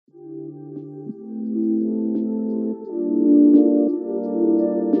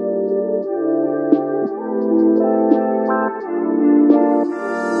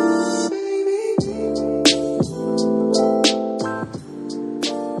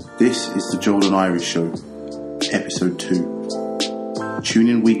This is the Joel and Iris Show, Episode 2. Tune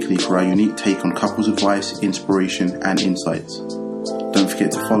in weekly for our unique take on couples advice, inspiration and insights. Don't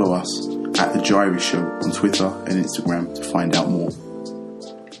forget to follow us at The Iris Show on Twitter and Instagram to find out more.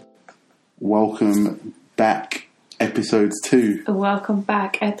 Welcome back, Episode 2. Welcome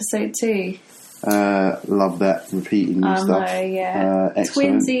back, Episode 2. Love that repeating new stuff. I know, yeah.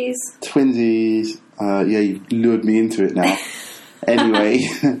 Excellent. Twinsies. Yeah, you've lured me into it now. Anyway,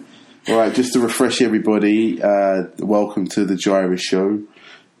 alright, just to refresh everybody, welcome to the Iris Show,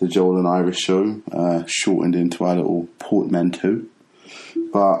 the Joel and Iris Show, shortened into our little portmanteau.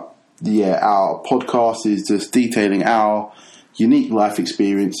 But yeah, our podcast is just detailing our unique life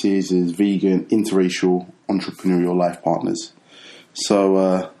experiences as vegan, interracial, entrepreneurial life partners.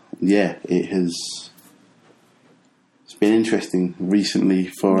 So, yeah, it's been interesting recently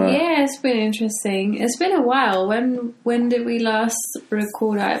for... Yeah, it's been interesting. It's been a while. When did we last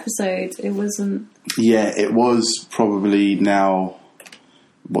record our episode? It wasn't... Yeah, it was probably now,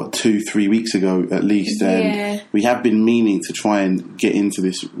 2-3 weeks ago at least. And we have been meaning to try and get into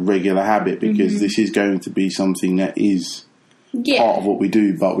this regular habit because this is going to be something that is part of what we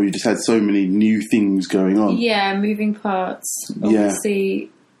do, but we've just had so many new things going on. Yeah, moving parts. Obviously,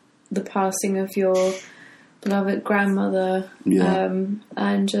 the passing of your beloved grandmother,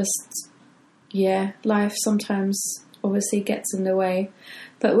 and just life sometimes obviously gets in the way,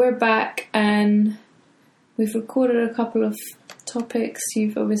 but we're back and we've recorded a couple of topics.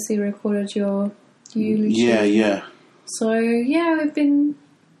 You've obviously recorded your eulogy. So we've been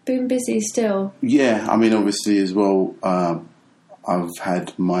busy still. I mean, obviously as well, I've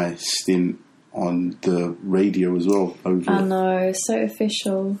had my stint on the radio as well. I know, so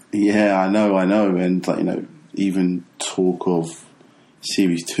official. Yeah, I know, and even talk of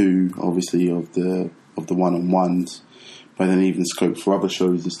Series 2, obviously of the one-on-ones, but then even scope for other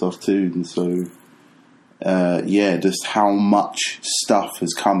shows and stuff too. And so, just how much stuff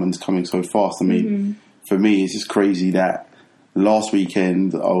has come and is coming so fast. I mean, for me, it's just crazy that last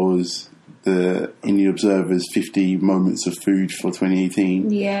weekend I was in the Observer's 50 Moments of Food for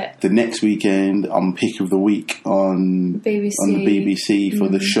 2018. Yeah. The next weekend, I'm Pick of the Week on the BBC for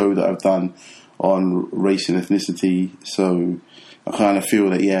the show that I've done on race and ethnicity. So I kind of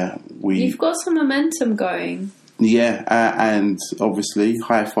feel that, you've got some momentum going. Yeah, and obviously,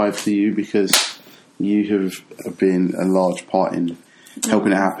 high five to you because you have been a large part in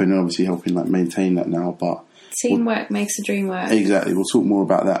helping it happen and obviously helping maintain that now, but teamwork makes the dream work. Exactly. We'll talk more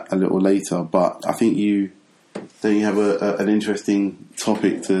about that a little later. But I think you have an interesting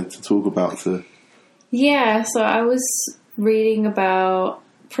topic to talk about. Yeah. So I was reading about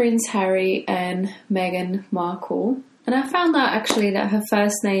Prince Harry and Meghan Markle, and I found out actually that her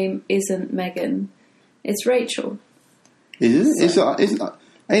first name isn't Meghan; it's Rachel. Is it? So,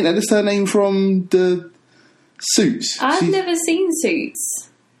 ain't that the surname from the Suits? I've never seen Suits.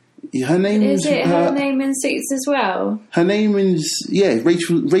 Her name is it her name in Suits as well? Her name is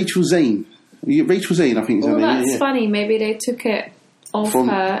Rachel Zane. Rachel Zane, I think is her name. Well, that's funny. Maybe they took it off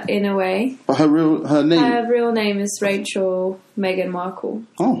her in a way. But her real name is Rachel Meghan Markle.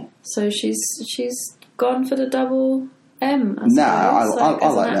 Oh, so she's gone for the double M. I like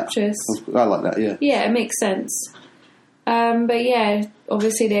that. I like that. Yeah. Yeah, it makes sense. But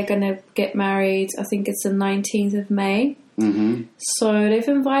obviously they're going to get married. I think it's the 19th of May. Mm-hmm. So they've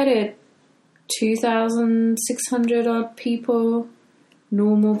invited 2,600 odd people,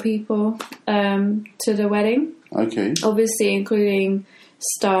 normal people, to the wedding. Okay. Obviously including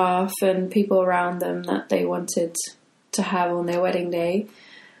staff and people around them that they wanted to have on their wedding day.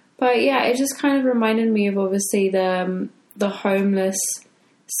 But it just kind of reminded me of obviously the homeless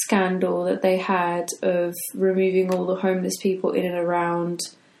scandal that they had of removing all the homeless people in and around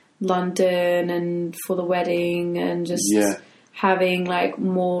London and for the wedding, and just having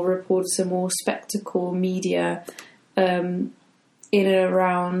more reports and more spectacle media in and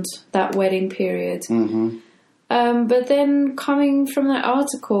around that wedding period. Mm-hmm. But then coming from that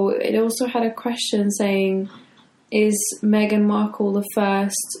article, it also had a question saying, is Meghan Markle the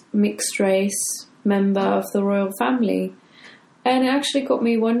first mixed race member of the royal family? And it actually got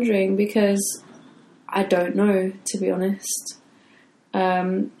me wondering because I don't know, to be honest.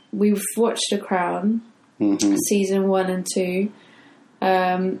 We've watched The Crown, season 1 and 2.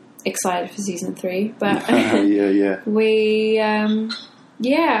 Excited for season 3, but we, I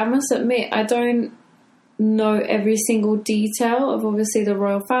must admit, I don't know every single detail of obviously the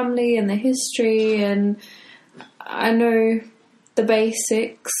royal family and the history, and I know the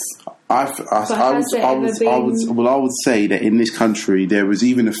basics. I would say that in this country there was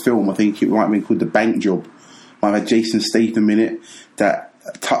even a film, I think it might have been called The Bank Job, might have had Jason Statham in it, that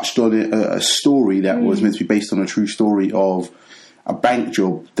touched on a story that was meant to be based on a true story of a bank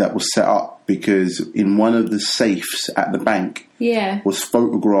job that was set up because in one of the safes at the bank was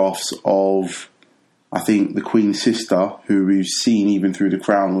photographs of, I think, the Queen's sister, who we've seen even through The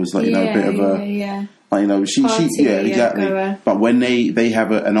Crown, was like, a bit of a... Like, she exactly. But when they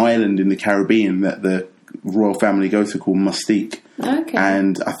have an island in the Caribbean that the royal family go to called Mustique,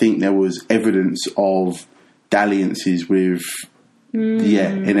 and I think there was evidence of dalliances with,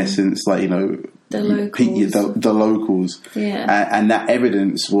 in essence, like, the locals, and that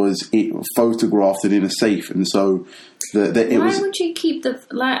evidence was photographed and in a safe, and so why would you keep the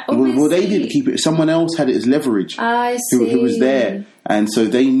well, they didn't keep it. Someone else had it as leverage. I see. Who was there, and so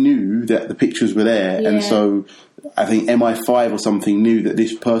they knew that the pictures were there, and so I think MI5 or something knew that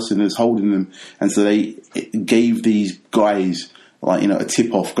this person is holding them, and so they gave these guys a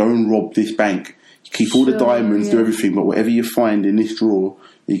tip off: go and rob this bank, keep all the diamonds, do everything, but whatever you find in this drawer,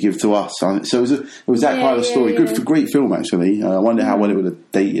 you give to us. So it was that kind of story. Great film, actually. I wonder how well it would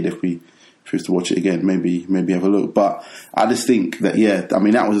have dated if we was to watch it again. Maybe have a look. But I just think that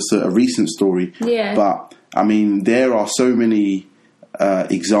that was a recent story. Yeah. But I mean, there are so many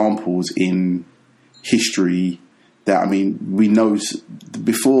examples in history that we know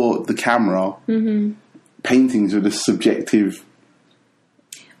before the camera, paintings are just subjective.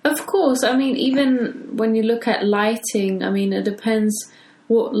 Of course, even when you look at lighting, it depends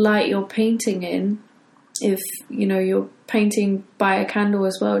what light you're painting in. If, you're painting by a candle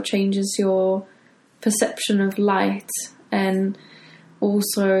as well, it changes your perception of light, and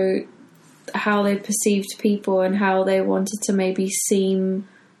also how they perceived people and how they wanted to maybe seem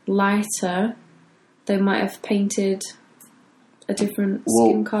lighter. They might have painted a different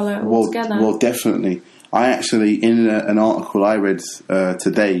skin colour altogether. Well, definitely. I actually, in an article I read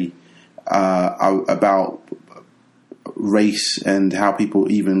today about race and how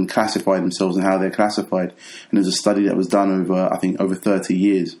people even classify themselves and how they're classified, and there's a study that was done over 30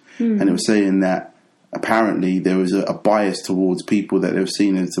 years, and it was saying that apparently there was a bias towards people that they've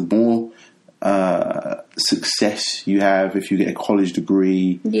seen as the more success you have, if you get a college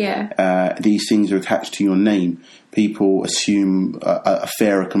degree, these things are attached to your name. People assume a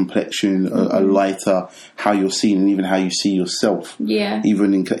fairer complexion, a lighter, how you're seen, and even how you see yourself. Yeah.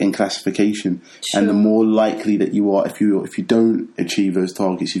 Even in classification, and the more likely that you are, if you don't achieve those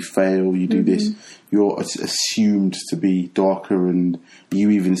targets, you fail, you do this, you're assumed to be darker, and you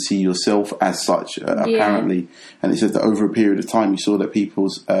even see yourself as such. Apparently, and it says that over a period of time, you saw that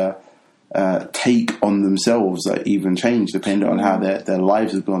people's take on themselves even changed depending on how their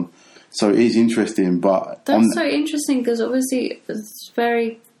lives have gone. So it is interesting, but that's so interesting because obviously it's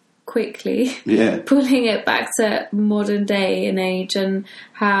very quickly pulling it back to modern day and age, and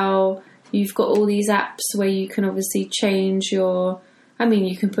how you've got all these apps where you can obviously change your.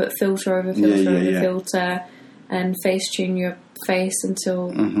 You can put filter over filter over filter, and face tune your face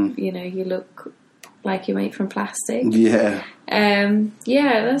until you look like you're made from plastic. Yeah.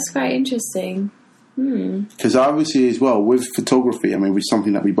 That's quite interesting. Because obviously as well with photography, with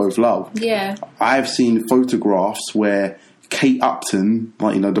something that we both love. Yeah. I've seen photographs where Kate Upton,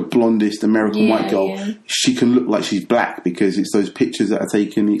 the blondest American white girl, she can look like she's black because it's those pictures that are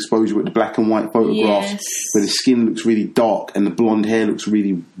taken, the exposure with the black and white photographs where the skin looks really dark and the blonde hair looks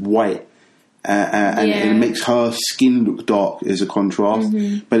really white. And it makes her skin look dark as a contrast.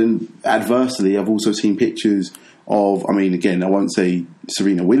 But adversely, I've also seen pictures of, again, I won't say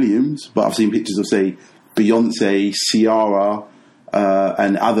Serena Williams, but I've seen pictures of, say, Beyonce, Ciara,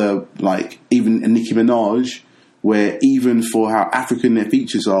 and other, even Nicki Minaj, where even for how African their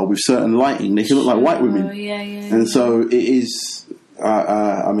features are, with certain lighting, they can look like white women. And so it is,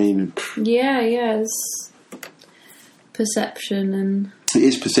 it's perception and... It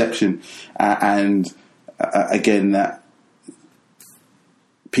is perception, and again, that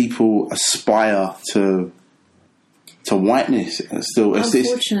people aspire to whiteness. Still,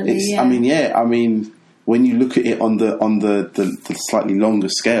 unfortunately, when you look at it on the slightly longer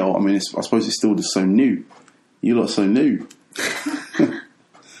scale, I suppose it's still just so new. You lot are so new.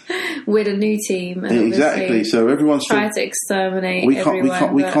 We're a new team, and exactly. So everyone's trying to exterminate. We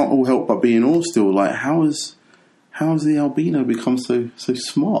can't all help but being all still like how's the albino become so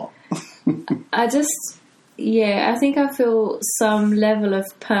smart? I think I feel some level of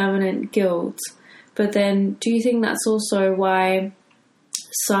permanent guilt, but then do you think that's also why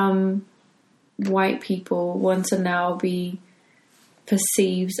some white people want to now be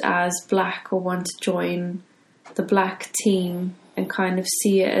perceived as black or want to join the black team and kind of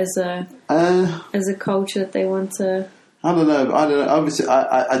see it as a culture that they want to I don't know. Obviously,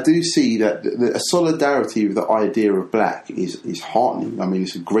 I do see that a solidarity with the idea of black is heartening. I mean,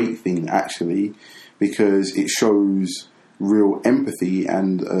 it's a great thing, actually, because it shows real empathy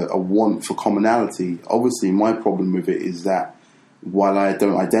and a want for commonality. Obviously, my problem with it is that while I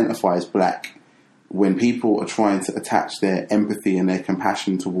don't identify as black, when people are trying to attach their empathy and their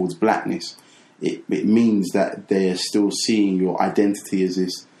compassion towards blackness, it means that they're still seeing your identity as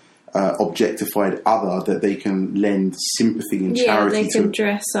this objectified other that they can lend sympathy and charity to. Yeah, they can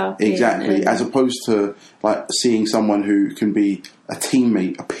dress up. Exactly, as opposed to like seeing someone who can be a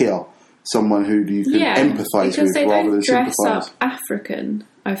teammate, a peer, someone who you can empathise with rather than sympathise. Because they don't dress up African,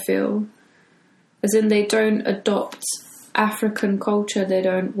 I feel. As in, they don't adopt African culture, they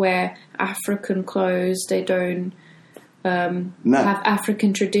don't wear African clothes, they don't have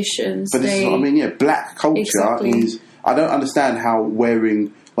African traditions. But this is what I mean, black culture is... I don't understand how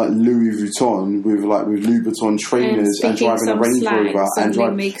wearing like Louis Vuitton with Louboutin trainers and driving a Range Rover and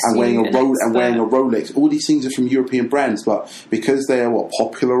wearing a Rolex. All these things are from European brands, but because they are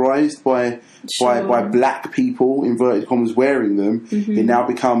popularised by black people, inverted commas, wearing them, it now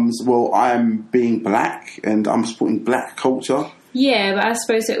becomes, well, I'm being black and I'm supporting black culture. Yeah, but I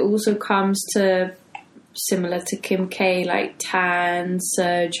suppose it also comes to similar to Kim K, like tan,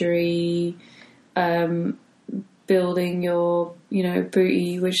 surgery, building your,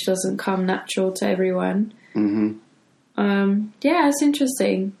 booty, which doesn't come natural to everyone. It's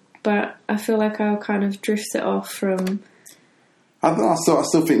interesting, but I feel like I'll kind of drift it off from... I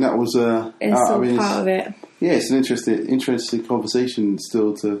still think that was part of it. Yeah, it's an interesting conversation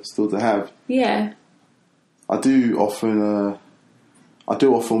still to have. Yeah, I do often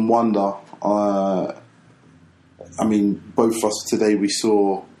wonder. I mean, both of us today we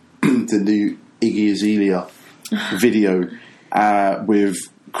saw the new Iggy Azalea video with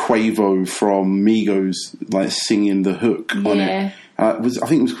Quavo from Migos like singing the hook on it. I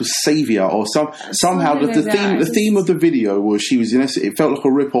think it was called Saviour or somehow the theme of the video was she was it felt like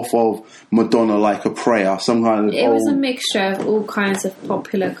a rip off of Madonna, like a prayer, some kind of. It was a mixture of all kinds of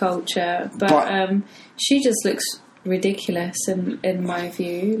popular culture, but she just looks ridiculous in my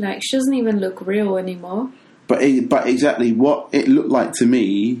view. Like, she doesn't even look real anymore. But exactly what it looked like to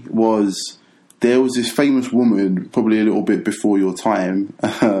me was there was this famous woman, probably a little bit before your time,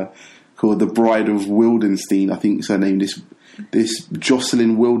 called the Bride of Wildenstein. I think is her name. This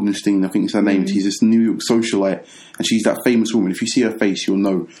Jocelyn Wildenstein, I think is her name. She's this New York socialite, and she's that famous woman. If you see her face, you'll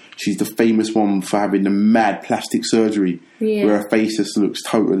know she's the famous one for having the mad plastic surgery, where her face just looks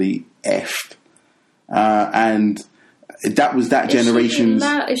totally effed. And that was that generation's...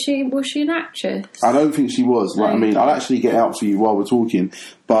 Was she an actress? I don't think she was. Like, I mean, I'll actually get out for you while we're talking.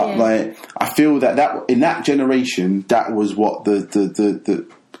 But like, I feel that in that generation, that was what the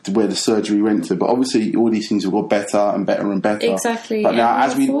where the surgery went to. But obviously, all these things have got better and better and better. Exactly. But now,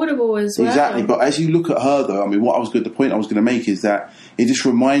 as affordable as well. Exactly. But as you look at her, though, I mean, the point I was going to make is that it just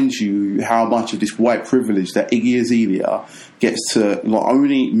reminds you how much of this white privilege that Iggy Azalea gets to not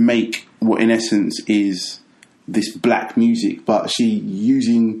only make what in essence is this black music, but she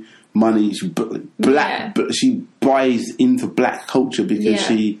using money but she buys into black culture because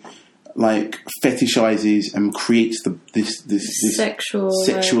she like fetishizes and creates this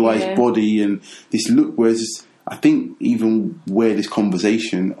sexualized body and this look. Whereas I think even where this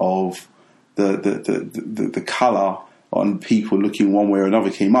conversation of the colour on people looking one way or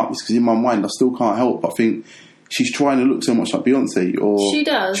another came up is because in my mind I still can't help but think she's trying to look so much like Beyonce, or she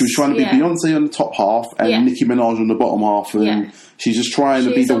does. She was trying to be Beyonce on the top half and Nicki Minaj on the bottom half, and she's just trying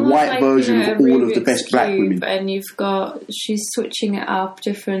to be the white version of all of the best black women. And she's switching it up,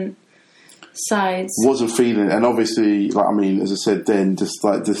 different sides. Wasn't feeling, and obviously, like I mean, as I said then, just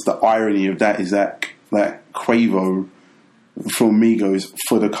the irony of that is that Quavo from Migos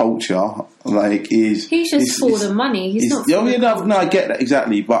for the culture, like he's just for the money. He's not. No, I get that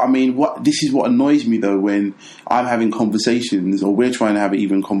exactly. But I mean, this is what annoys me though when I'm having conversations, or we're trying to have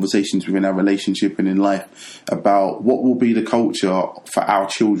even conversations within our relationship and in life about what will be the culture for our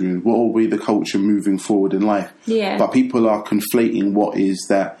children, what will be the culture moving forward in life. Yeah. But people are conflating what is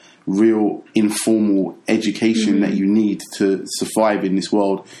that real informal education that you need to survive in this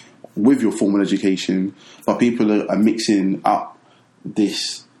world with your formal education, but people are mixing up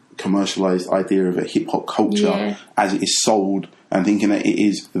this commercialized idea of a hip-hop culture as it is sold and thinking that it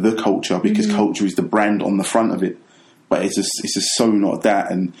is the culture because culture is the brand on the front of it, but it's just so not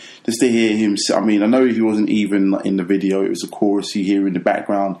that. And just to hear him, I mean, I know he wasn't even in the video, it was a chorus you hear in the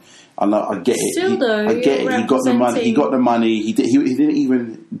background. I get it. I get it. He got the money. He got the money. He didn't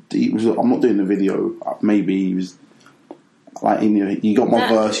even. I'm not doing the video. Maybe he was. Like, you got my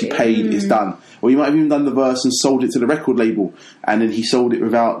verse, you paid, it's done. Or you might have even done the verse and sold it to the record label, and then he sold it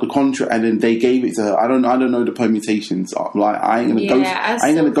without the contract, and then they gave it to her. I don't know the permutations. Like, I ain't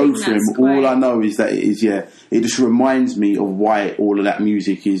gonna go for him. All I know is that it just reminds me of why all of that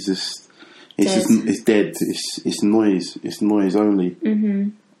music is just it's dead. It's noise. It's noise only. Mm-hmm.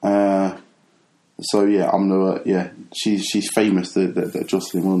 So she's famous. That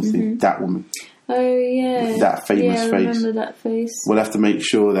Jocelyn Wildenstein, that woman. Oh yeah, that famous face. I remember that face. We'll have to make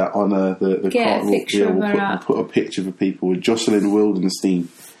sure that on the card we'll put a picture for people with Jocelyn Wildenstein,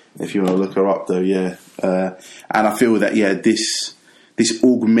 if you want to look her up though. Yeah, and I feel that this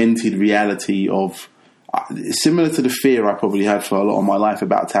augmented reality of similar to the fear I probably had for a lot of my life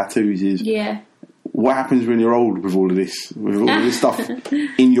about tattoos is what happens when you're old with all of this stuff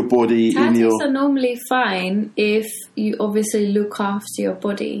in your body. Tattoos are normally fine if you obviously look after your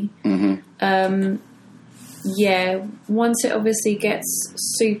body. Mm-hmm. Once it obviously gets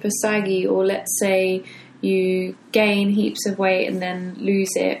super saggy, or let's say you gain heaps of weight and then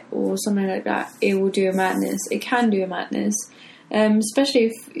lose it or something like that, it will do a madness. It can do a madness,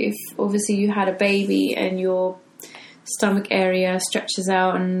 especially if obviously you had a baby and your stomach area stretches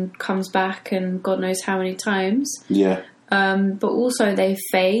out and comes back and God knows how many times. But also they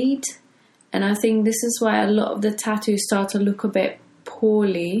fade, and I think this is why a lot of the tattoos start to look a bit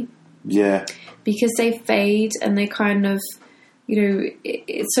poorly. Because they fade and they kind of,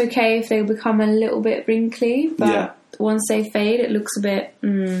 it's okay if they become a little bit wrinkly, but once they fade, it looks a bit,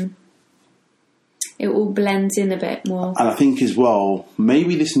 it all blends in a bit more. And I think as well,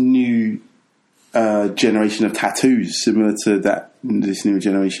 maybe this new generation of tattoos, similar to this new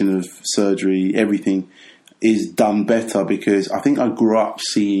generation of surgery, everything is done better, because I think I grew up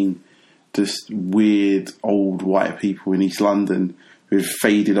seeing just weird old white people in East London with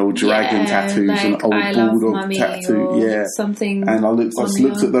faded old dragon tattoos and old bulldog tattoo, something. And I looked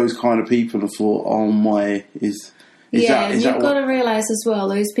at those kind of people and thought, oh my, is you've got to realise as well,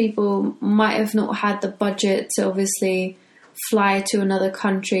 those people might have not had the budget to obviously fly to another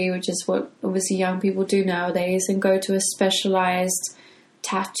country, which is what obviously young people do nowadays, and go to a specialised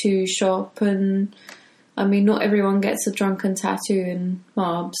tattoo shop. And I mean, not everyone gets a drunken tattoo in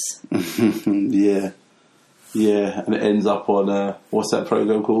Marbs. Yeah, and it ends up on what's that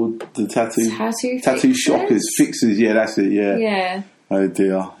program called? The tattoo shoppers, fixers. Yeah, that's it. Yeah. Oh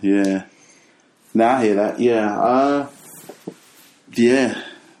dear. Yeah. Now I hear that. Yeah.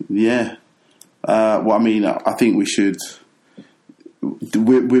 Well, I mean, I think we should.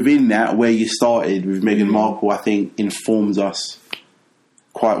 Within that, where you started with Meghan Markle, I think informs us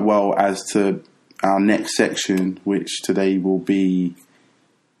quite well as to our next section, which today will be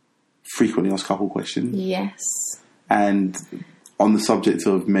frequently asked couple questions. Yes. And on the subject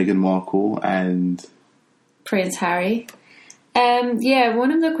of Meghan Markle and Prince Harry.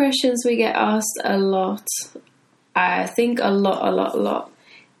 One of the questions we get asked a lot, I think a lot,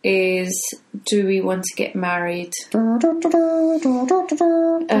 is, do we want to get married?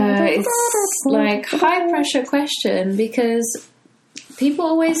 It's like high pressure question, because people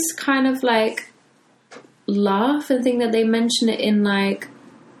always kind of like laugh and think that they mention it in like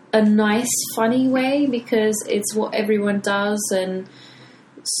a nice, funny way, because it's what everyone does, and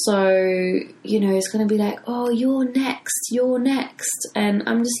so, it's going to be like, oh, you're next, and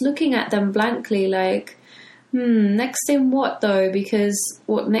I'm just looking at them blankly like, next in what though? Because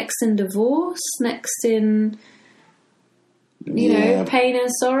what, next in divorce? Next in, pain and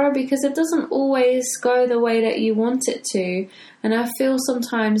sorrow? Because it doesn't always go the way that you want it to, and I feel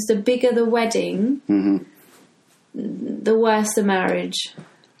sometimes the bigger the wedding, the worse the marriage.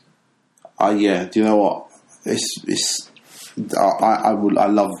 Do you know what?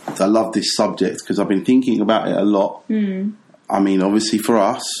 I love this subject, because I've been thinking about it a lot. I mean, obviously for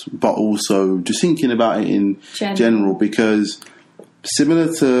us, but also just thinking about it in general, because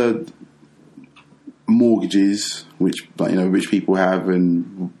similar to mortgages, which rich people have,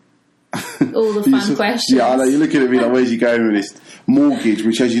 and all the fun questions. Yeah, I know, you're looking at me like, where's he going with this? Mortgage,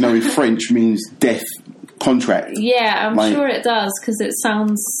 which, as you know, in French means death contract. Yeah, I'm sure it does, because it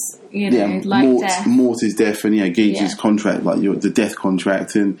sounds, like death. Mort is death, and gauge is contract, like the death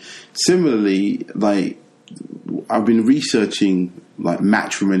contract. And similarly, like, I've been researching like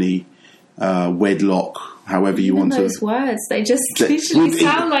matrimony, wedlock, however you want to. Those words, they just literally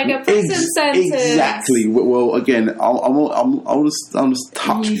sound like a prison sentence. Exactly. Well, again, I'll just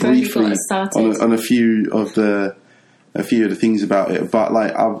touch briefly on a few of the things about it. But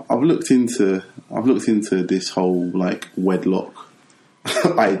like, I've looked into this whole like wedlock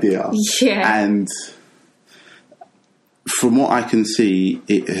idea, and from what I can see,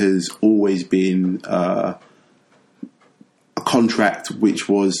 it has always been contract which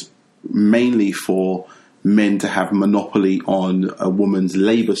was mainly for men to have monopoly on a woman's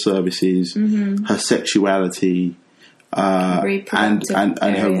labour services, her sexuality, and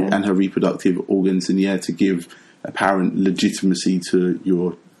her reproductive organs, and to give apparent legitimacy to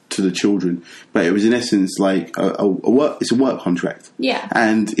the children. But it was in essence like it's a work contract. Yeah.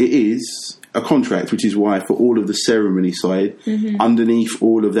 And it is a contract, which is why for all of the ceremony side, underneath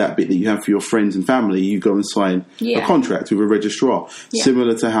all of that bit that you have for your friends and family, you go and sign a contract with a registrar. Yeah.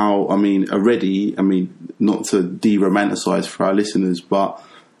 Similar to how, not to de-romanticise for our listeners, but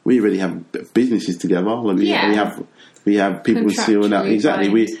we already have businesses together. Like we have people sealing out. Exactly.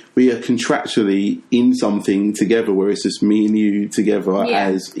 We are contractually in something together, where it's just me and you together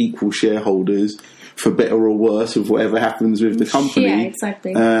as equal shareholders, for better or worse, of whatever happens with the company. Yeah,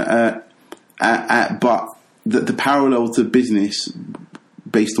 exactly. But the parallel to business,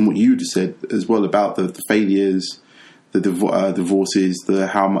 based on what you just said as well about the failures, the divorces, the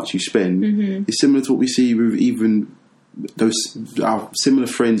how much you spend, is similar to what we see with even those our similar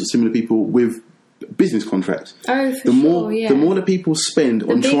friends or similar people with business contracts. Oh, for sure. The more that people spend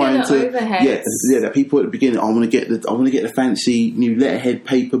on trying to, that people at the beginning, I want to get the fancy new letterhead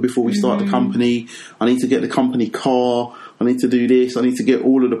paper before we start the company. I need to get the company car. I need to do this. I need to get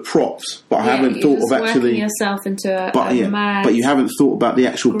all of the props. But I haven't thought of actually yourself into but you haven't thought about the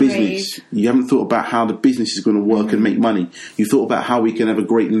actual business. You haven't thought about how the business is going to work and make money. You thought about how we can have a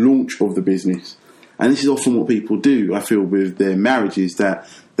great launch of the business. And this is often what people do, I feel, with their marriages, that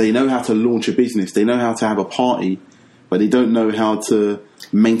they know how to launch a business, they know how to have a party, but they don't know how to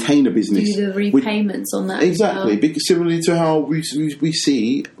maintain a business. Do the repayments on that. Exactly. Similarly to how we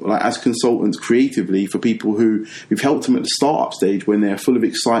see, like, as consultants creatively, for people we've helped them at the startup stage when they're full of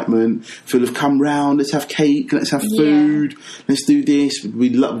excitement, full of come round, let's have cake, let's have food, let's do this.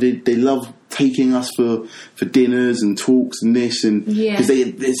 They love taking us for dinners and talks and this, and because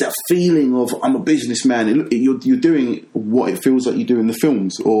there's that feeling of I'm a businessman. You're doing what it feels like you do in the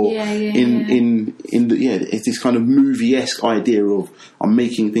films, or it's this kind of movie-esque idea of I'm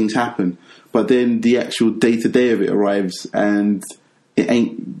making things happen. But then the actual day-to-day of it arrives, and it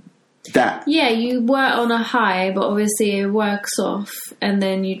ain't that. Yeah, you work on a high, but obviously it works off, and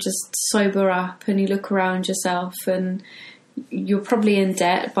then you just sober up and you look around yourself, and you're probably in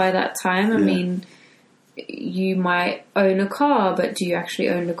debt by that time. I mean, you might own a car, but do you actually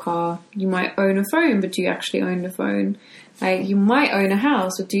own the car? You might own a phone, but do you actually own the phone? Like, you might own a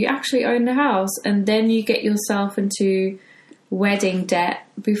house, but do you actually own the house? And then you get yourself into wedding debt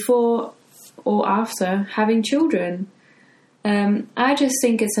before or after having children. I just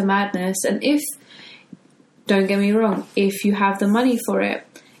think it's a madness. And don't get me wrong, if you have the money for it,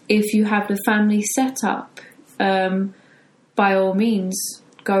 if you have the family set up, by all means,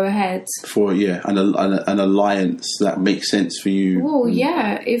 go ahead. For an alliance that makes sense for you. Well,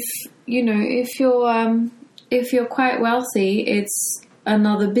 yeah. If you're quite wealthy, it's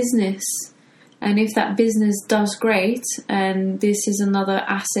another business, and if that business does great, and this is another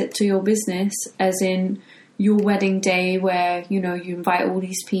asset to your business, as in your wedding day, where you invite all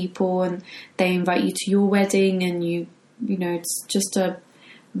these people and they invite you to your wedding, and it's just a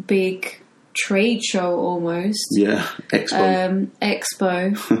big trade show almost. Yeah, expo.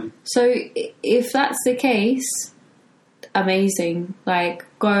 So if that's the case, amazing. Like,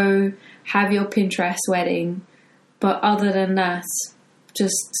 go have your Pinterest wedding. But other than that,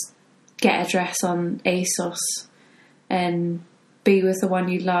 just get a dress on ASOS and be with the one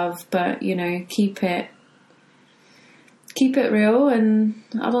you love. But, keep it real, and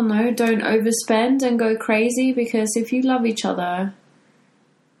I don't know, don't overspend and go crazy, because if you love each other,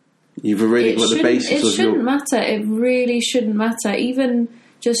 you've already got the basis of it shouldn't matter. It really shouldn't matter. Even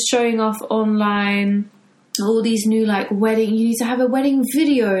just showing off online all these new wedding. You need to have a wedding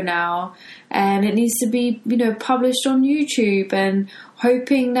video now, and it needs to be published on YouTube, and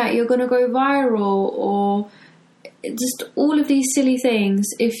hoping that you're going to go viral, or just all of these silly things.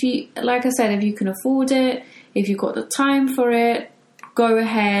 If you, like I said, if you can afford it, if you've got the time for it, go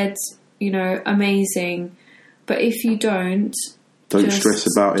ahead. Amazing. But if you don't stress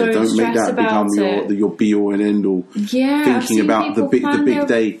about it. Don't make that become your be all and end all. Yeah, thinking about the big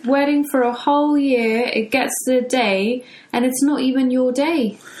day. Wedding for a whole year, it gets the day, and it's not even your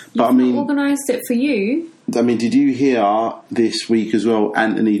day. You've not organised it for you. Did you hear this week as well,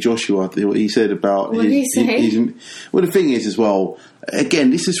 Anthony Joshua, what he said about what did he say? Well, the thing is as well.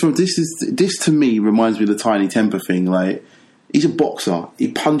 Again, this to me reminds me of the Tiny Temper thing. Like, He's a boxer.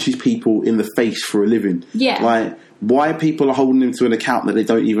 He punches people in the face for a living. Yeah. Like, why people are holding him to an account that they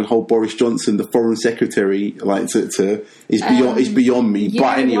don't even hold Boris Johnson, the Foreign Secretary, like to is beyond me.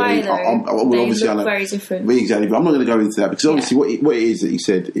 But anyway, obviously look very different. Exactly, but I'm not going to go into that because obviously what it is that he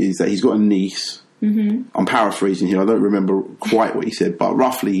said is that he's got a niece. Mm-hmm. I'm paraphrasing here. I don't remember quite what he said, but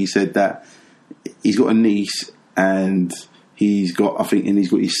roughly he said that he's got a niece and he's got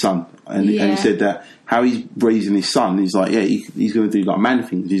his son, and he said that how he's raising his son, he's like, he's going to do like man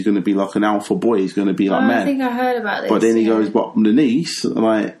things. He's going to be like an alpha boy. He's going to be like man. I think I heard about this. But then he goes, but the niece,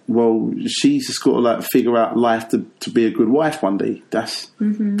 like, well, she's just got to like figure out life to be a good wife one day. That's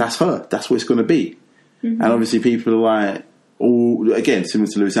her. That's what it's going to be. Mm-hmm. And obviously people are like, again,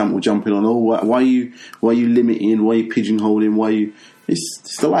 similar to Lewis Hamilton jumping on, why are you limiting? Why are you pigeonholing? Why are you?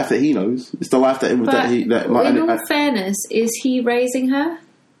 It's the life that he knows. It's the life that he. In all fairness, is he raising her?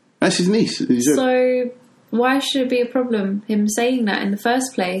 That's his niece. So why should it be a problem, him saying that in the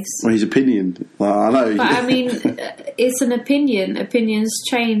first place? Well, his opinion. Well, I know. But I mean, it's an opinion. Opinions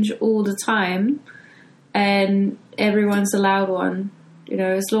change all the time, and everyone's allowed one. You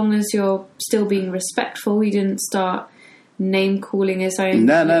know, as long as you're still being respectful, he didn't start name calling his own.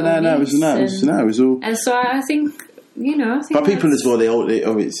 No. It was all. And so I think. But people as well,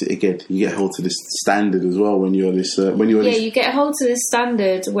 it's again, you get held to this standard as well when you're this. You get held to this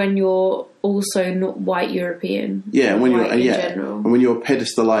standard when you're also not white European. Yeah, and when you're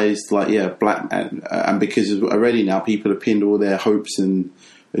pedestalized like black man, and because already now people have pinned all their hopes and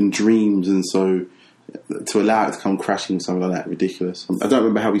dreams, and so to allow it to come crashing, something like that, ridiculous. I don't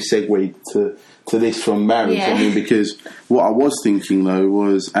remember how we segued to this from marriage. Yeah. I mean, because what I was thinking though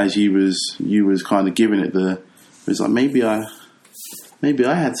was as you was kind of giving it it was like maybe I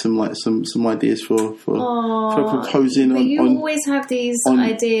had some ideas for proposing but you always have these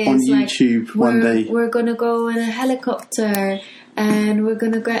ideas on YouTube like, one day. We're gonna go in a helicopter and we're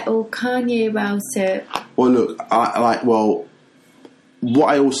gonna get all Kanye about it. Well, look, what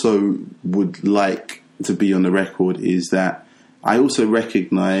I also would like to be on the record is that I also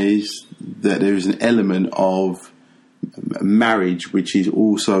recognise that there is an element of marriage which is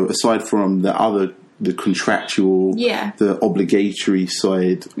also, aside from the contractual, the obligatory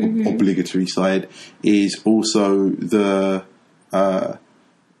side, is also the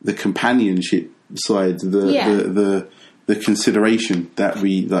companionship side, the consideration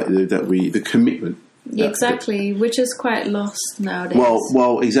the commitment. Exactly, which is quite lost nowadays.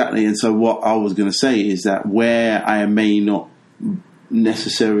 Well, exactly. And so what I was going to say is that where I may not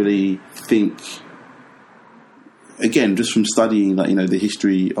necessarily think, again, just from studying the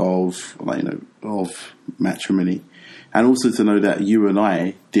history of of matrimony, and also to know that you and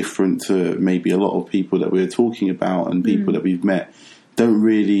I, different to maybe a lot of people that we're talking about and people that we've met, don't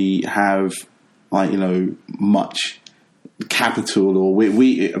really have much capital, or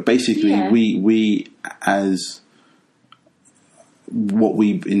we as what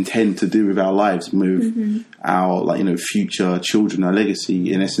we intend to do with our lives, with our future children, our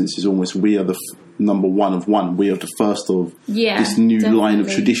legacy, in essence, is almost we are the number one of one. We are the first of this new line of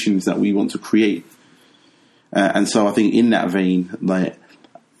traditions that we want to create. And so I think in that vein,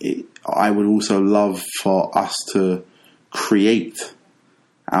 I would also love for us to create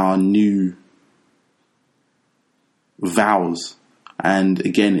our new vows and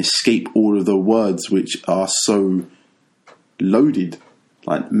again escape all of the words which are so loaded,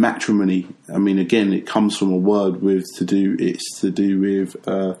 like matrimony. I mean, again, it comes from a word it's to do with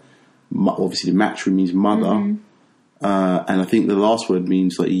obviously matrimony means mother, and I think the last word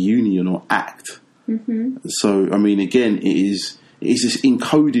means like union or act. So I mean, again, it is just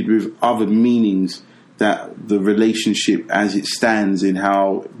encoded with other meanings that the relationship as it stands in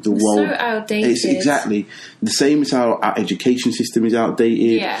how the world... so outdated. It's exactly the same as how our education system is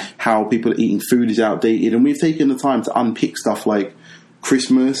outdated, how people are eating food is outdated, and we've taken the time to unpick stuff like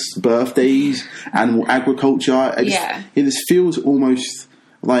Christmas, birthdays, animal agriculture. It just feels almost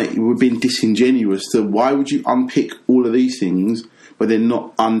like we're being disingenuous to why would you unpick all of these things but then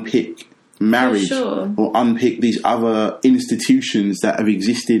not unpick marriage or unpick these other institutions that have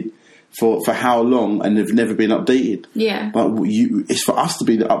existed for how long and have never been updated. Yeah. But it's for us to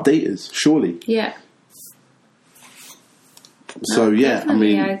be the updaters, surely. Yeah. So I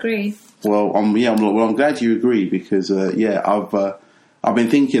mean, I agree. Well, I'm glad you agree because I've been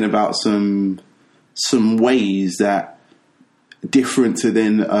thinking about some ways that different to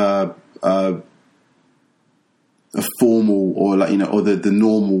then a formal or or the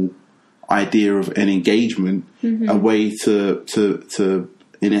normal idea of an engagement, a way to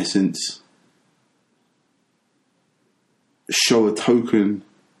in essence, show a token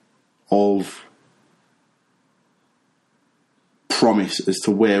of promise as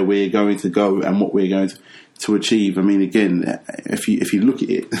to where we're going to go and what we're going to achieve. I mean, again, if you look at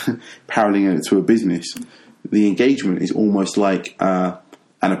it, paralleling it to a business, the engagement is almost like an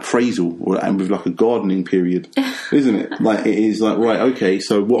appraisal, and with like a gardening period, isn't it? Like, it is like, right, okay,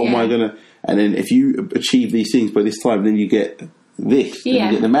 so what am I gonna? And then if you achieve these things by this time, then you get this, and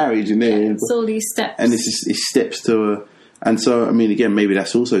you get the marriage, and then it's all these steps, and it's steps to a. And so, I mean, again, maybe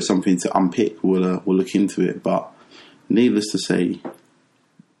that's also something to unpick. We'll look into it, but needless to say,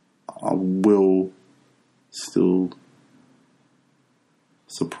 I will still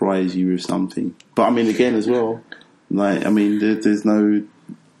surprise you with something. But I mean, again, as well, like, I mean, there's no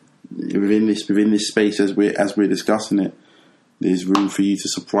within this space as we're discussing it. There's room for you to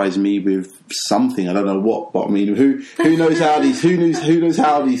surprise me with something. I don't know what, but I mean, who knows how these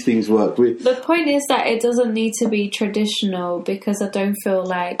things work? The point is that it doesn't need to be traditional, because I don't feel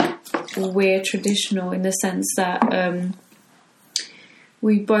like we're traditional in the sense that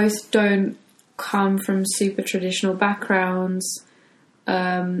we both don't come from super traditional backgrounds,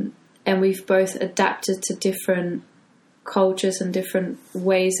 and we've both adapted to different cultures and different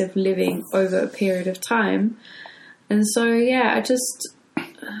ways of living over a period of time. And so, yeah,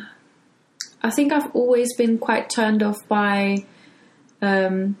 I think I've always been quite turned off by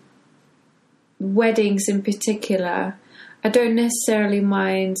weddings in particular. I don't necessarily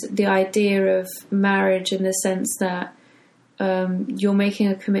mind the idea of marriage in the sense that you're making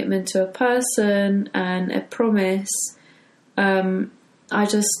a commitment to a person and a promise. I've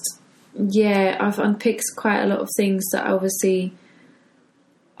unpicked quite a lot of things that obviously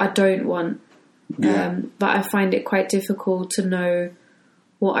I don't want. But I find it quite difficult to know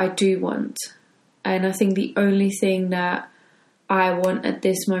what I do want. And I think the only thing that I want at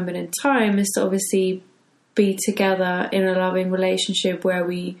this moment in time is to obviously be together in a loving relationship where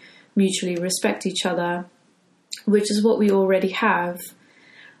we mutually respect each other, which is what we already have.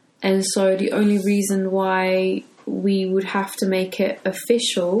 And so the only reason why we would have to make it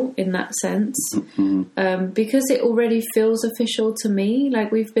official in that sense, because it already feels official to me.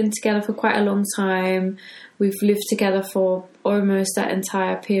 Like, we've been together for quite a long time. We've lived together for almost that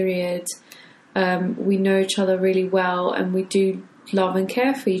entire period. We know each other really well, and we do love and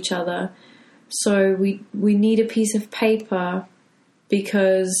care for each other. So we need a piece of paper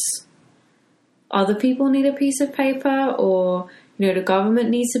because other people need a piece of paper, or the government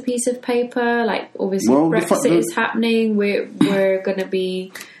needs a piece of paper. Like, obviously, Brexit is happening. We're going to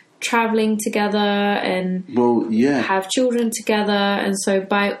be travelling together and have children together. And so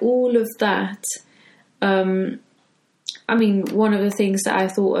by all of that, I mean, one of the things that I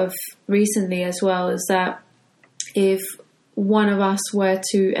thought of recently as well is that if one of us were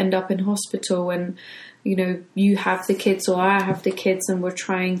to end up in hospital and, you have the kids or I have the kids and we're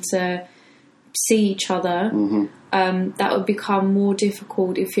trying to see each other, that would become more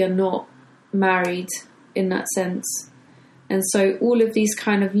difficult if you're not married in that sense. And so all of these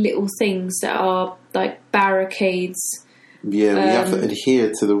kind of little things that are like barricades. Yeah, we have to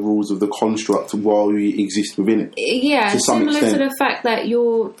adhere to the rules of the construct while we exist within it. Yeah, similar to the fact that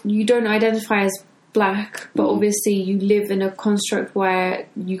you don't identify as black, but obviously you live in a construct where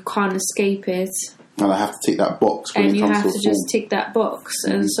you can't escape it. And I have to tick that box when it comes to a form. And you have to just tick that box.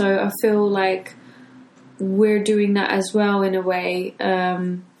 And so I feel like we're doing that as well in a way,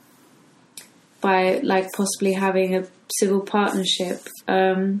 by like possibly having a civil partnership.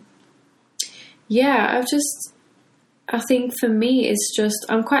 I think for me it's just,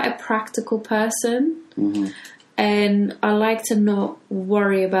 I'm quite a practical person, and I like to not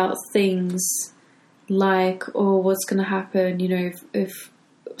worry about things like, what's going to happen, if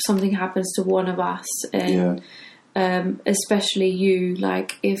something happens to one of us, and especially you,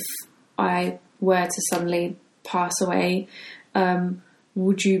 like if I were to suddenly pass away,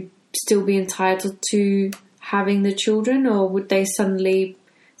 would you still be entitled to having the children, or would they suddenly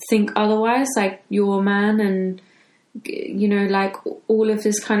think otherwise, like you're a man and like all of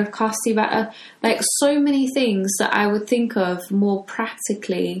this kind of custody battle, like so many things that I would think of more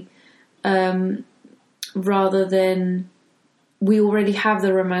practically, rather than we already have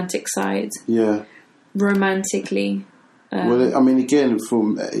the romantic side. Romantically. Well, I mean, again,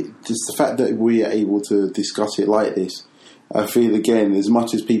 from just the fact that we are able to discuss it like this, I feel, again, as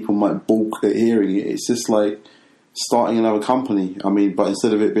much as people might balk at hearing it, it's just like starting another company. I mean, but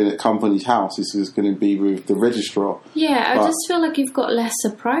instead of it being at company's house, this is going to be with the registrar. Yeah, I just feel like you've got less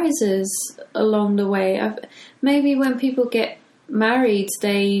surprises along the way. Maybe when people get married,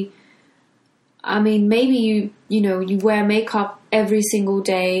 maybe you wear makeup every single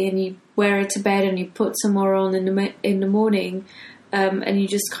day and you wear it to bed and you put some more on in the morning, and you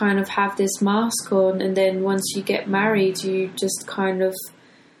just kind of have this mask on, and then once you get married, you just kind of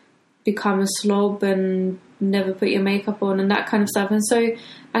become a slob and never put your makeup on and that kind of stuff. And so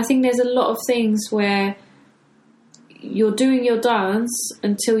I think there's a lot of things where you're doing your dance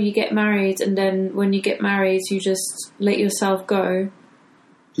until you get married, and then when you get married, you just let yourself go.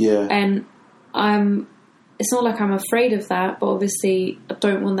 Yeah. And it's not like I'm afraid of that, but obviously I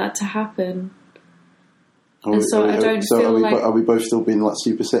don't want that to happen. Are we both still being like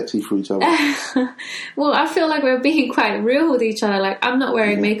super sexy for each other? Well, I feel like we're being quite real with each other. Like, I'm not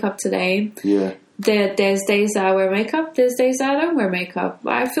wearing makeup today. Yeah. There's days that I wear makeup. There's days that I don't wear makeup.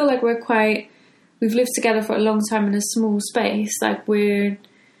 I feel like we've lived together for a long time in a small space. Like, when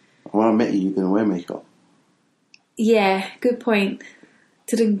I met you didn't wear makeup. Yeah, good point.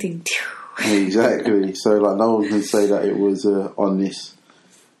 Exactly. So, like, no one can say that it was on this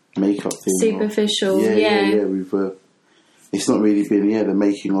makeup thing. Superficial. Yeah. We've it's not really been the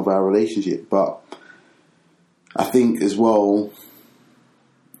making of our relationship, but I think as well,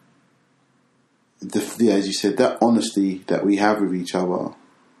 as you said, that honesty that we have with each other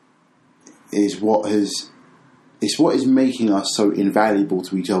is what is making us so invaluable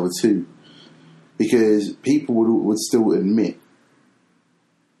to each other too, because people would still admit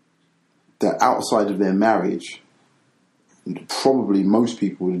that outside of their marriage, probably most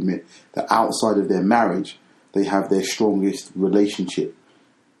people would admit that outside of their marriage, they have their strongest relationship.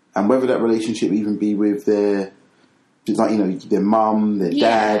 And whether that relationship even be with their mum, their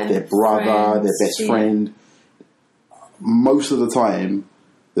dad, their brother, their best friend, most of the time,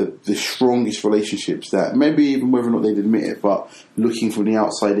 the strongest relationships that, maybe even whether or not they'd admit it, but looking from the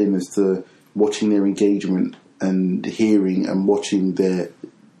outside in as to watching their engagement and hearing and watching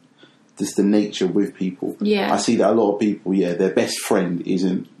just the nature with people. Yeah. I see that a lot of people, their best friend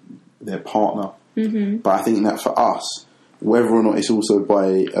isn't their partner. Mm-hmm. But I think that for us, whether or not it's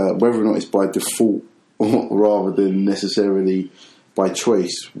by default rather than necessarily by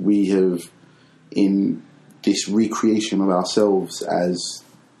choice, we have, in this recreation of ourselves as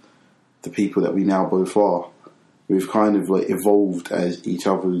the people that we now both are, we've kind of like evolved as each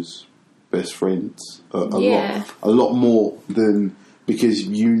other's best friends a lot more than, because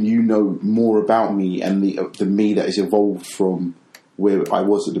you know more about me and the me that has evolved from where I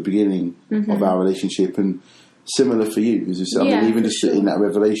was at the beginning of our relationship. And similar for you, as you said, I mean, even just in that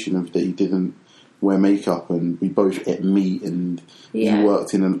revelation of that you didn't wear makeup and we both ate meat and you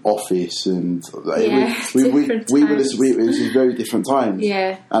worked in an office and we were just very different times.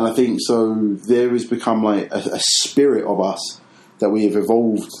 Yeah. And I think so there has become like a spirit of us that we have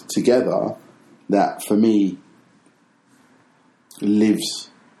evolved together that for me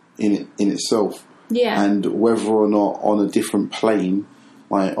lives in itself. Yeah. And whether or not on a different plane,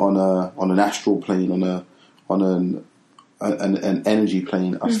 like on an astral plane, on an energy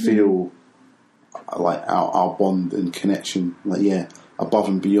plane, I feel like our bond and connection, above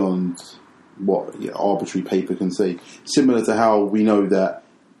and beyond what arbitrary paper can say. Similar to how we know that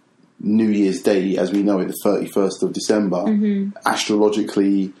New Year's Day, as we know it, the 31st of December,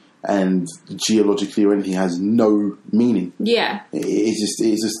 astrologically and geologically or anything, has no meaning. Yeah, it's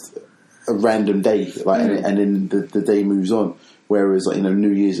just a random day, and then the day moves on. Whereas,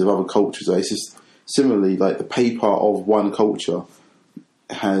 New Year's of other cultures, it's just similarly like the paper of one culture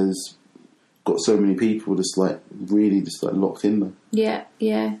has got so many people just really locked in them. Yeah.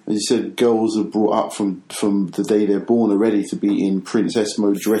 As you said, girls are brought up from the day they're born already to be in princess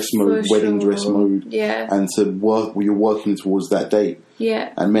mode, dress mode, wedding dress mode, and to work. You're working towards that day.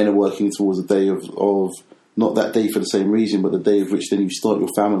 Yeah, and men are working towards a day of not that day for the same reason, but the day of which then you start your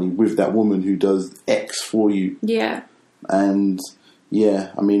family with that woman who does X for you. Yeah, and.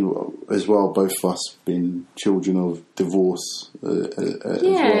 Yeah, I mean, as well, both of us been children of divorce as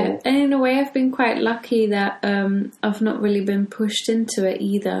well. And in a way I've been quite lucky that I've not really been pushed into it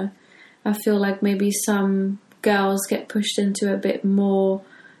either. I feel like maybe some girls get pushed into it a bit more,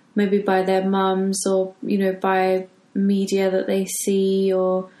 maybe by their mums or, by media that they see,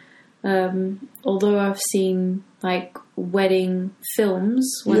 or although I've seen wedding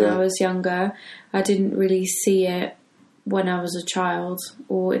films when I was younger, I didn't really see it when I was a child,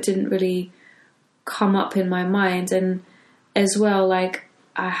 or it didn't really come up in my mind. And as well, I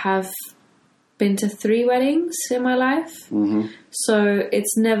have been to 3 weddings in my life, so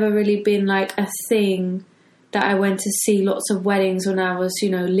it's never really been a thing that I went to see lots of weddings when I was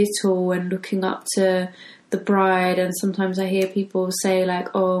little and looking up to the bride. And sometimes I hear people say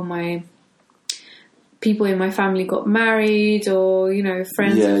oh, my people in my family got married, or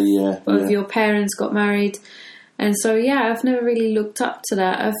friends of your parents got married. And so, I've never really looked up to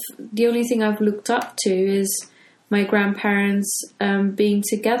that. The only thing I've looked up to is my grandparents being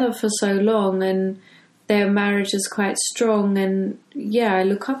together for so long, and their marriage is quite strong, and I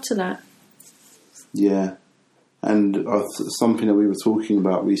look up to that. Yeah. And something that we were talking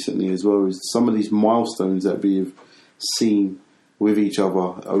about recently as well is some of these milestones that we've seen with each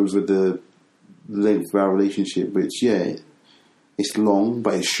other over the length of our relationship, which, it's long,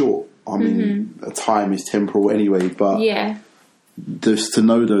 but it's short. I mean, time is temporal anyway, but just to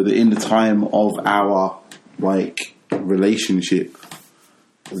know, though, that in the time of our, relationship,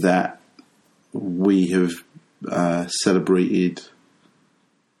 that we have celebrated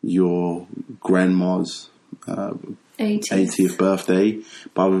your grandma's 80th birthday,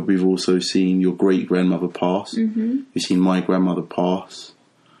 but we've also seen your great grandmother pass. We've seen my grandmother pass.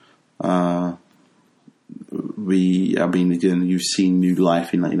 Again, you've seen new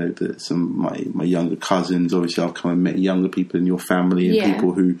life in my younger cousins. Obviously, I've come and met younger people in your family and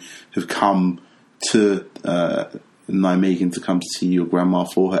people who have come to Nijmegen to come to see your grandma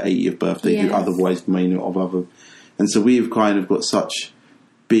for her 80th birthday, who otherwise may not have other. And so we've kind of got such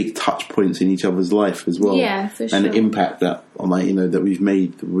big touch points in each other's life as well, for sure. and the impact that that we've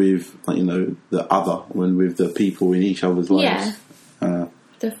made with the other and with the people in each other's lives.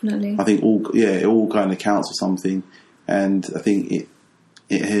 Definitely. I think it all kind of counts for something, and I think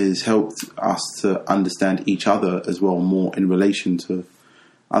it has helped us to understand each other as well more in relation to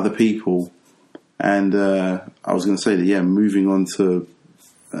other people. And I was going to say that moving on to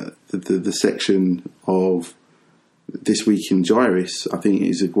the section of This Week in Gyrus, I think it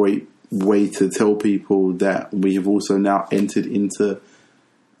is a great way to tell people that we have also now entered into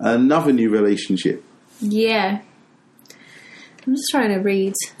another new relationship. Yeah. I'm just trying to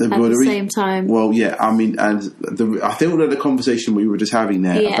read at the same time. Well, I mean, and I think that the conversation we were just having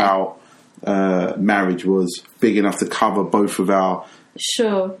there about marriage was big enough to cover both of our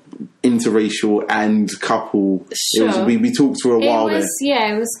interracial and couple. We talked for a while there.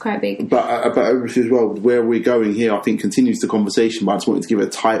 Yeah, it was quite big. But as well, where we're going here, I think continues the conversation. But I just wanted to give it a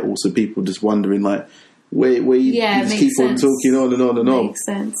title so people just wondering, where you just keep on talking on and on and on. Makes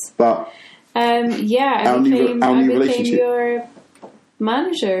sense. But I became your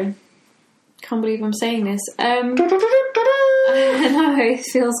manager. Can't believe I'm saying this. I know, it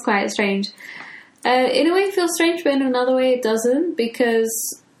feels quite strange. In a way it feels strange, but in another way it doesn't,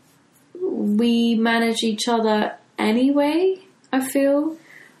 because we manage each other anyway, I feel,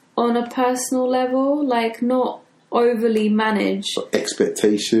 on a personal level, not overly manage.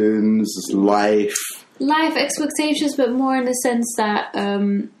 Expectations, life expectations, but more in the sense that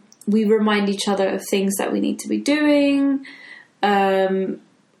we remind each other of things that we need to be doing.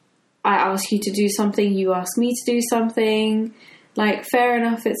 I ask you to do something, you ask me to do something. Fair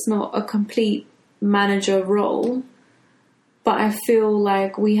enough, it's not a complete manager role, but I feel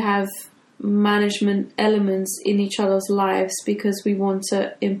like we have management elements in each other's lives because we want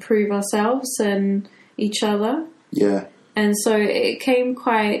to improve ourselves and each other. Yeah. And so it came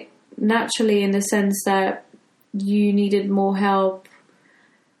quite naturally in the sense that you needed more help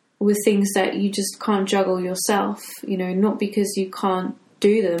with things that you just can't juggle yourself, not because you can't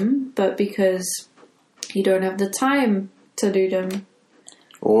do them, but because you don't have the time to do them.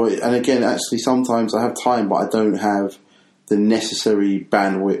 And again, actually, sometimes I have time, but I don't have the necessary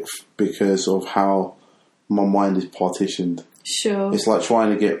bandwidth because of how my mind is partitioned. Sure. It's like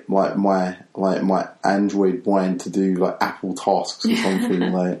trying to get my Android mind to do Apple tasks or something.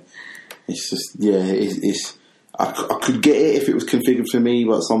 It's just it's. I could get it if it was configured for me,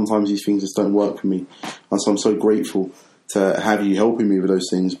 but sometimes these things just don't work for me. And so I'm so grateful to have you helping me with those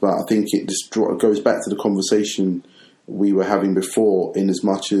things. But I think it just goes back to the conversation we were having before, in as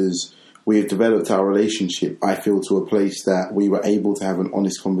much as we have developed our relationship, I feel, to a place that we were able to have an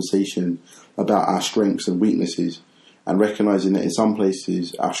honest conversation about our strengths and weaknesses, and recognizing that in some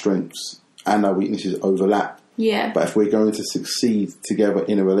places our strengths and our weaknesses overlap. Yeah. But if we're going to succeed together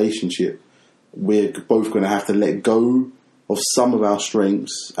in a relationship, we're both going to have to let go of some of our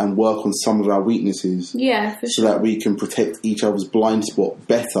strengths and work on some of our weaknesses. Yeah, for so sure. that we can protect each other's blind spot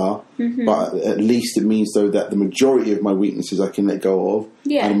better. Mm-hmm. But at least it means, though, that the majority of my weaknesses I can let go of.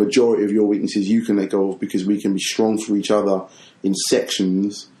 Yeah. And the majority of your weaknesses you can let go of, because we can be strong for each other in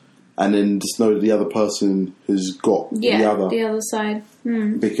sections, and then just know that the other person has got the other side.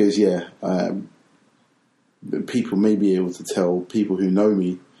 Because, people may be able to tell, people who know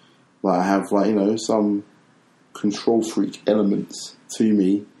me, I have, some control freak elements to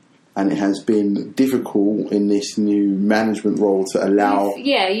me, and it has been difficult in this new management role to allow...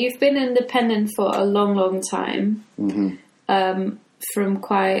 You've been independent for a long, long time, from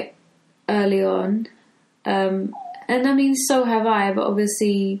quite early on. And I mean, so have I, but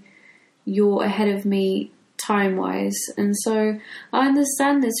obviously you're ahead of me time-wise. And so I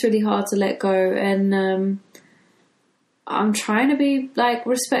understand it's really hard to let go, and I'm trying to be, like,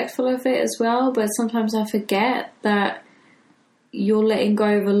 respectful of it as well, but sometimes I forget that you're letting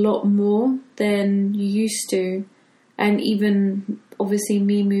go of a lot more than you used to. And even, obviously,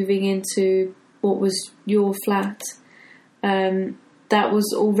 me moving into what was your flat, that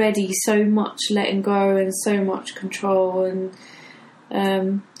was already so much letting go and so much control.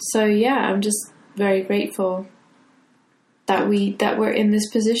 And so, yeah, I'm just very grateful that we're in this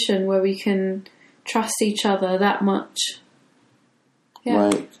position where we can trust each other that much. Yeah.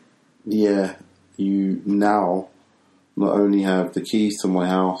 Like, yeah, you now not only have the keys to my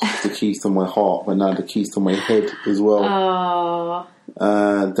house, the keys to my heart, but now the keys to my head as well.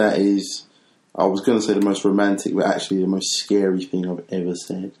 That is, I was going to say the most romantic, but actually the most scary thing I've ever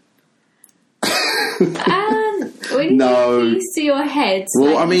said. When you keys to your head,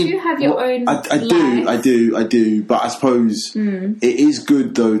 well, like, I mean, you have your own I do, but I suppose it is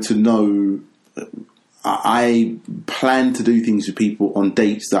good though to know. I plan to do things with people on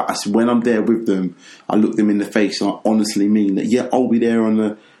dates that when I'm there with them, I look them in the face and I honestly mean that. Yeah, I'll be there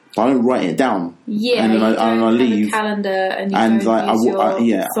but I don't write it down. Yeah, and then I leave. A calendar and you don't use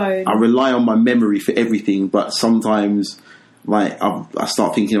your phone. I rely on my memory for everything, but sometimes, like, I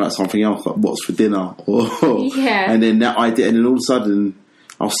start thinking about something else, like what's for dinner, and then and then all of a sudden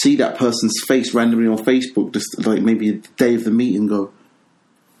I'll see that person's face randomly on Facebook, just like maybe a day of the meeting, go,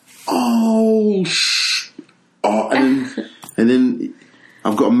 and then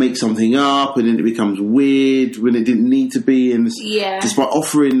I've got to make something up, and then it becomes weird when it didn't need to be. And just by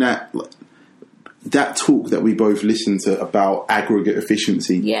offering that talk that we both listened to about aggregate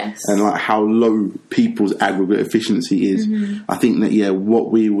efficiency, and like how low people's aggregate efficiency is, I think that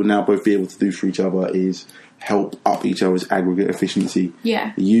what we will now both be able to do for each other is help up each other's aggregate efficiency.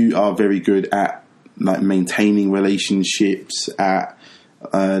 Yeah, you are very good at like maintaining relationships, at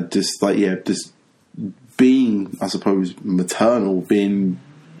just being, I suppose, maternal, being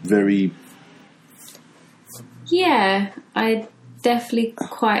very... Yeah, I definitely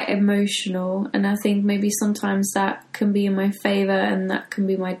quite emotional, and I think maybe sometimes that can be in my favour and that can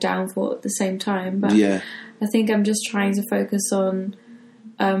be my downfall at the same time. But I think I'm just trying to focus on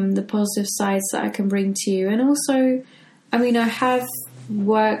the positive sides that I can bring to you. And also, I mean, I have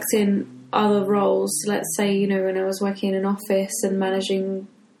worked in other roles. Let's say, when I was working in an office and managing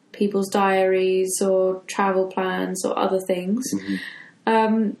people's diaries or travel plans or other things,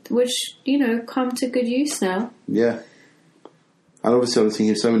 which, come to good use now. Yeah. And obviously I'm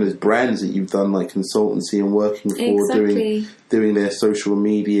thinking of some of those brands that you've done, like consultancy and working for, doing their social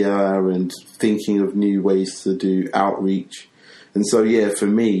media and thinking of new ways to do outreach. And so, for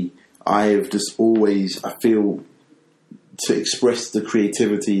me, I have just always, I feel, to express the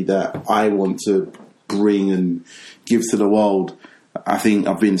creativity that I want to bring and give to the world, I think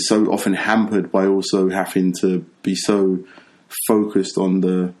I've been so often hampered by also having to be so focused on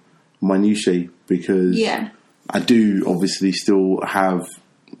the minutiae, because I do obviously still have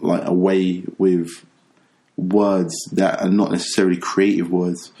like a way with words that are not necessarily creative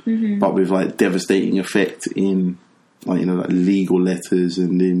words, but with like devastating effect in like, like legal letters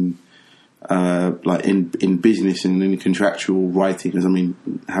and in like in business and in contractual writing, because I mean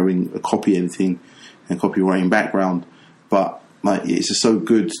having a copy editing and copywriting background. But like, it's just so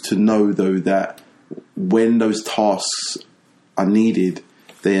good to know though that when those tasks are needed,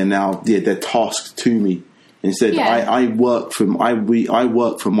 they are now they're tasked to me. Instead, I work for my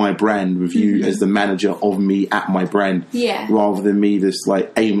brand with you as the manager of me at my brand, rather than me just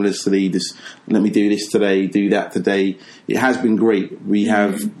like aimlessly just let me do this today, do that today. It has been great. We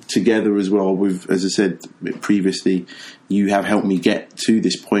have together as well. With, as I said previously, you have helped me get to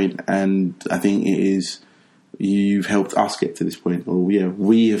this point, and I think it is. You've helped us get to this point, or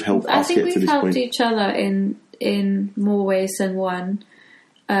we have helped us get to this point. I think we've helped each other in more ways than one.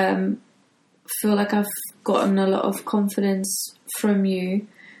 Feel like I've gotten a lot of confidence from you.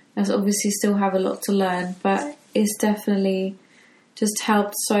 I obviously still have a lot to learn, but it's definitely just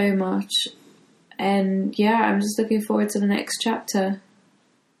helped so much. And I'm just looking forward to the next chapter.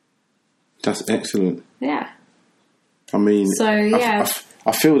 That's excellent. Yeah. I mean, so I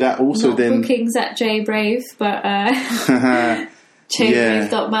feel that also not then bookings at JBrave, but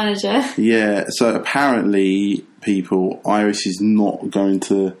JBrave.manager. Yeah. So apparently, people, Iris is not going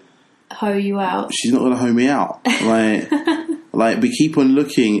to hoe you out. She's not going to hoe me out. Like we keep on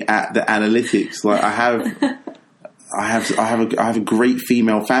looking at the analytics. Like I have a great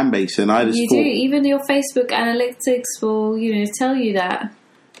female fan base, and I just do. Even your Facebook analytics will tell you that.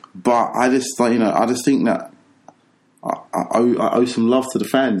 But I just I just think that owe some love to the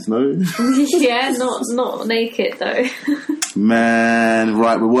fans, no? Yeah, not naked though. Man,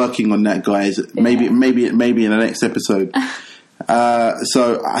 right, we're working on that, guys. Maybe in the next episode.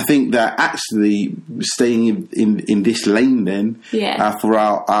 So I think that actually staying in this lane then, for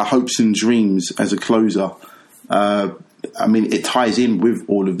our hopes and dreams as a closer, I mean, it ties in with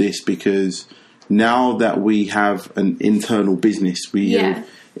all of this because now that we have an internal business, we have,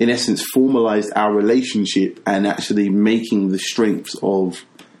 in essence, formalized our relationship and actually making the strengths of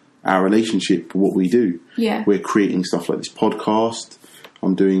our relationship what we do. Yeah. We're creating stuff like this podcast.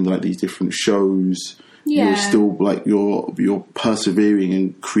 I'm doing like these different shows. Yeah. You're still like you're persevering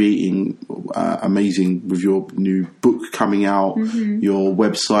and creating amazing with your new book coming out, your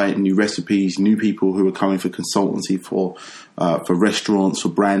website, new recipes, new people who are coming for consultancy for restaurants, for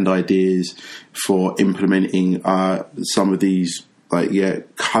brand ideas, for implementing some of these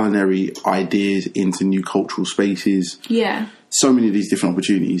culinary ideas into new cultural spaces. Yeah. So many of these different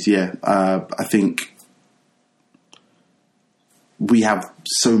opportunities. Yeah. I think we have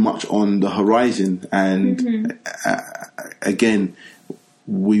so much on the horizon, and again,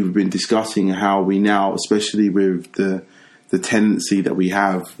 we've been discussing how we now, especially with the tendency that we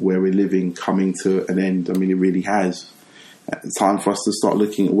have where we're living coming to an end. I mean, it really has. It's time for us to start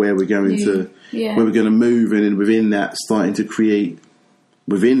looking at where we're going where we're going to move, and then within that, starting to create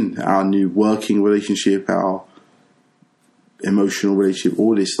within our new working relationship, our emotional relationship,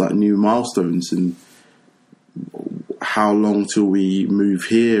 all this like new milestones, and how long till we move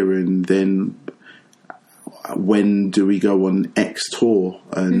here, and then when do we go on X tour,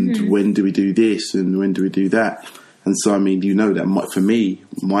 and when do we do this, and when do we do that? And so, I mean, you know that for me,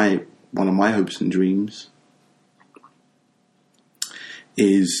 one of my hopes and dreams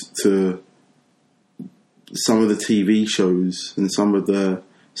is to some of the TV shows and some of the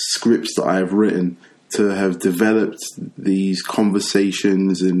scripts that I have written to have developed these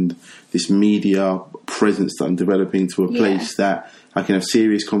conversations and this media presence that I'm developing to a place that I can have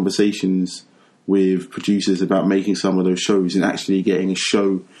serious conversations with producers about making some of those shows and actually getting a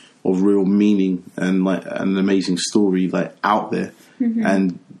show of real meaning and like an amazing story like out there,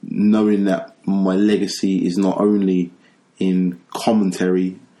 and knowing that my legacy is not only in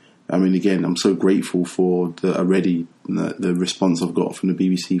commentary. I mean, again, I'm so grateful for the response I've got from the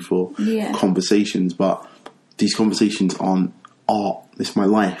BBC for conversations, but these conversations aren't art. It's my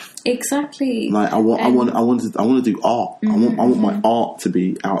life. Exactly. Like I want to do art. I want my art to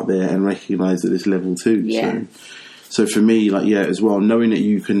be out there and recognised at this level too. Yeah. So for me, as well, knowing that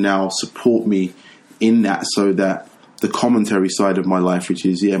you can now support me in that, so that the commentary side of my life, which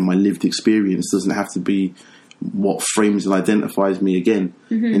is my lived experience, doesn't have to be what frames and identifies me again.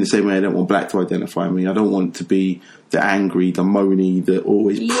 In the same way, I don't want black to identify me. I don't want to be the angry, the moany, the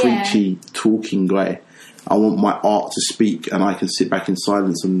always preachy talking guy. I want my art to speak, and I can sit back in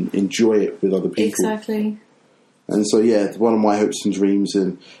silence and enjoy it with other people. Exactly. And so, one of my hopes and dreams,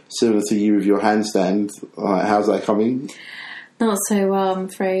 and similar to you with your handstand, how's that coming? Not so well, I'm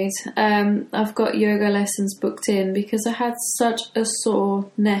afraid. I've got yoga lessons booked in because I had such a sore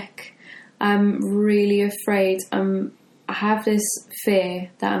neck. I'm really afraid. I have this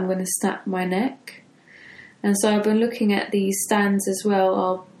fear that I'm going to snap my neck. And so I've been looking at these stands as well.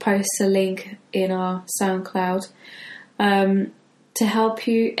 I'll post a link in our SoundCloud to help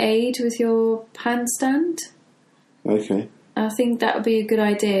you aid with your handstand. Okay. I think that would be a good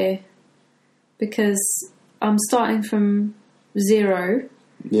idea because I'm starting from zero.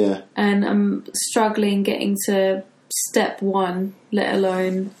 Yeah. And I'm struggling getting to step one, let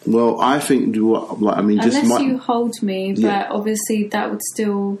alone. Well, I think unless you hold me, but obviously that would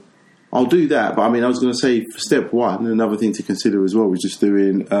still. I'll do that, but I mean, I was going to say for step one, another thing to consider as well was just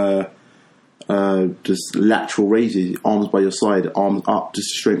doing just lateral raises, arms by your side, arms up, just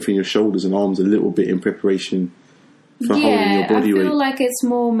to strengthen your shoulders and arms a little bit in preparation for holding your body weight. I feel like it's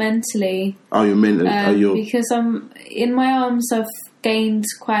more mentally. Oh, you're mentally. Because in my arms, I've gained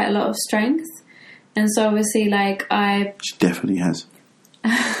quite a lot of strength. And so obviously, She definitely has.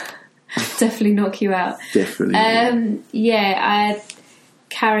 Definitely knock you out. Definitely. I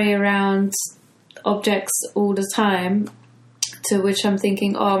carry around objects all the time, to which I'm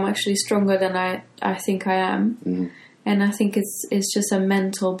thinking, I'm actually stronger than I think I am. Mm-hmm. And I think it's just a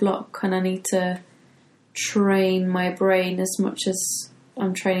mental block, and I need to train my brain as much as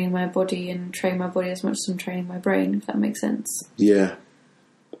I'm training my body, and train my body as much as I'm training my brain, if that makes sense. Yeah.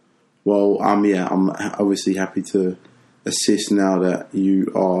 Well, I'm obviously happy to assist now that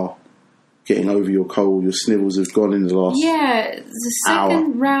you are getting over your cold. Your snivels have gone in the last the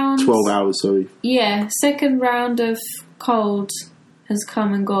second round. 12 hours, sorry. Yeah, second round of cold has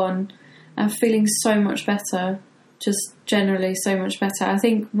come and gone. I'm feeling so much better. just generally so much better. I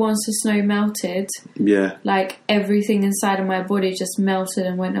think once the snow melted, like everything inside of my body just melted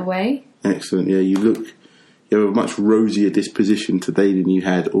and went away. Excellent. Yeah, you have a much rosier disposition today than you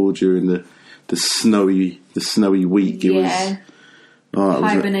had all during the snowy week. It was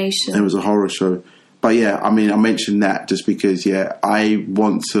hibernation. It was a horror show. But yeah, I mean, I mentioned that just because, I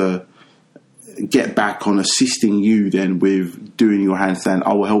want to get back on assisting you then with doing your handstand.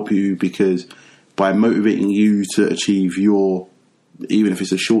 I will help you because by motivating you to achieve your, even if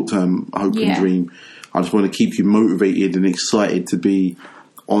it's a short-term hope and dream, I just want to keep you motivated and excited to be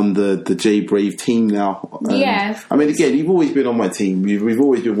on the J Brave team now. I mean, again, you've always been on my team. We've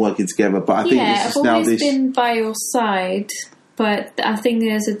always been working together, but I think it's just now this... I've always been by your side, but I think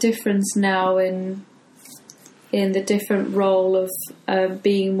there's a difference now in the different role of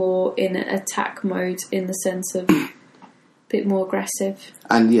being more in attack mode, in the sense of a bit more aggressive.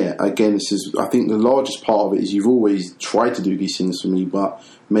 And again, I think the largest part of it is you've always tried to do these things for me, but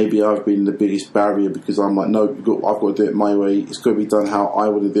maybe I've been the biggest barrier because I'm like, no, I've got to do it my way. It's got to be done how I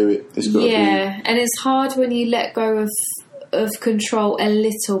want to do it. It's got to be... and it's hard when you let go of control a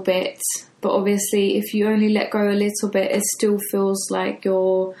little bit, but obviously if you only let go a little bit, it still feels like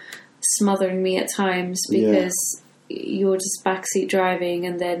you're smothering me at times because you're just backseat driving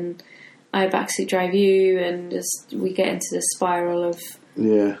and then I backseat drive you and just we get into the spiral of...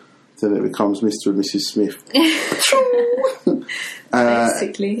 then it becomes Mr. and Mrs. Smith.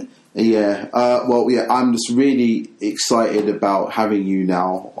 Basically. I'm just really excited about having you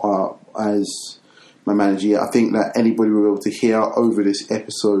now as my manager. I think that anybody will be able to hear over this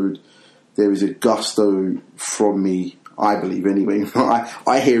episode there is a gusto from me, I believe anyway.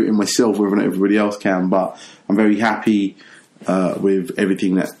 I hear it in myself, whether or not everybody else can, but I'm very happy with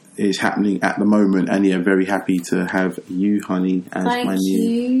everything that is happening at the moment, and very happy to have you, honey, as my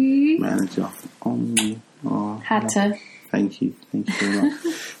new manager. Had to. Thank you very much.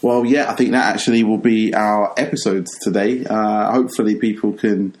 Well, I think that actually will be our episode today. Hopefully people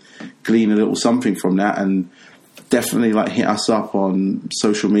can glean a little something from that, and definitely hit us up on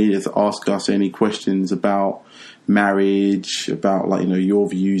social media to ask us any questions about marriage, about your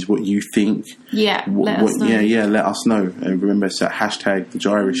views, what you think. Let us know. Let us know. And remember, it's at #The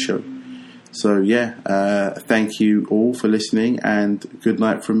Gyris Show. So thank you all for listening, and good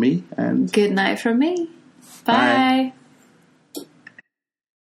night from me. And good night from me. Bye.